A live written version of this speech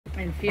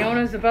And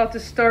Fiona's about to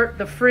start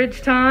the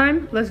fridge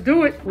time. Let's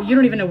do it. Well, you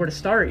don't even know where to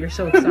start. You're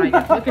so excited.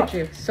 Look at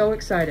you. So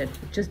excited.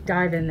 Just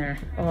dive in there.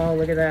 Oh,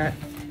 look at that.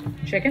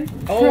 Chicken?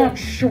 Oh,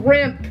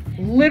 shrimp.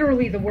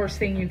 Literally the worst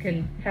thing you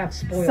can have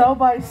spoiled. Sell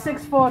by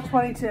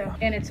 6/4/22.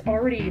 And it's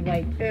already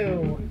like,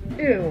 ew,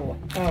 ew.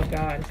 Oh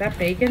God, is that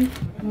bacon?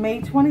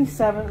 May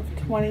 27th,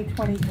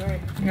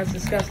 2023. That's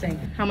disgusting.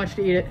 How much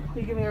to eat it?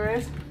 You give me a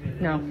raise?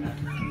 No.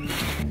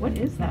 What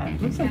is that?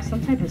 It looks like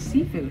some type of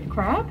seafood.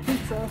 Crab? I think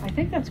so. I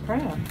think that's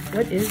crab.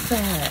 What is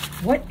that?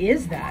 What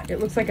is that? It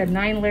looks like a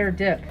 9-layer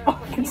dip.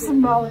 Oh, I can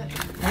smell it.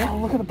 Oh,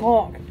 look at the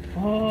pork.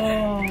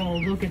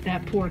 Oh, look at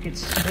that pork.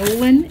 It's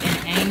swollen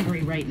and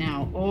angry right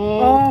now.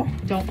 Oh,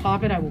 don't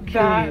pop it. I will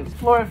kill you.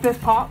 Florida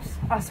 5th pops.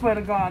 I swear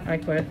to God. I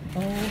quit.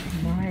 Oh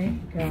my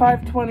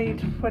God.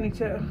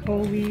 5/20/22.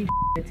 Holy,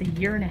 it's a 1.5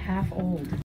 years old.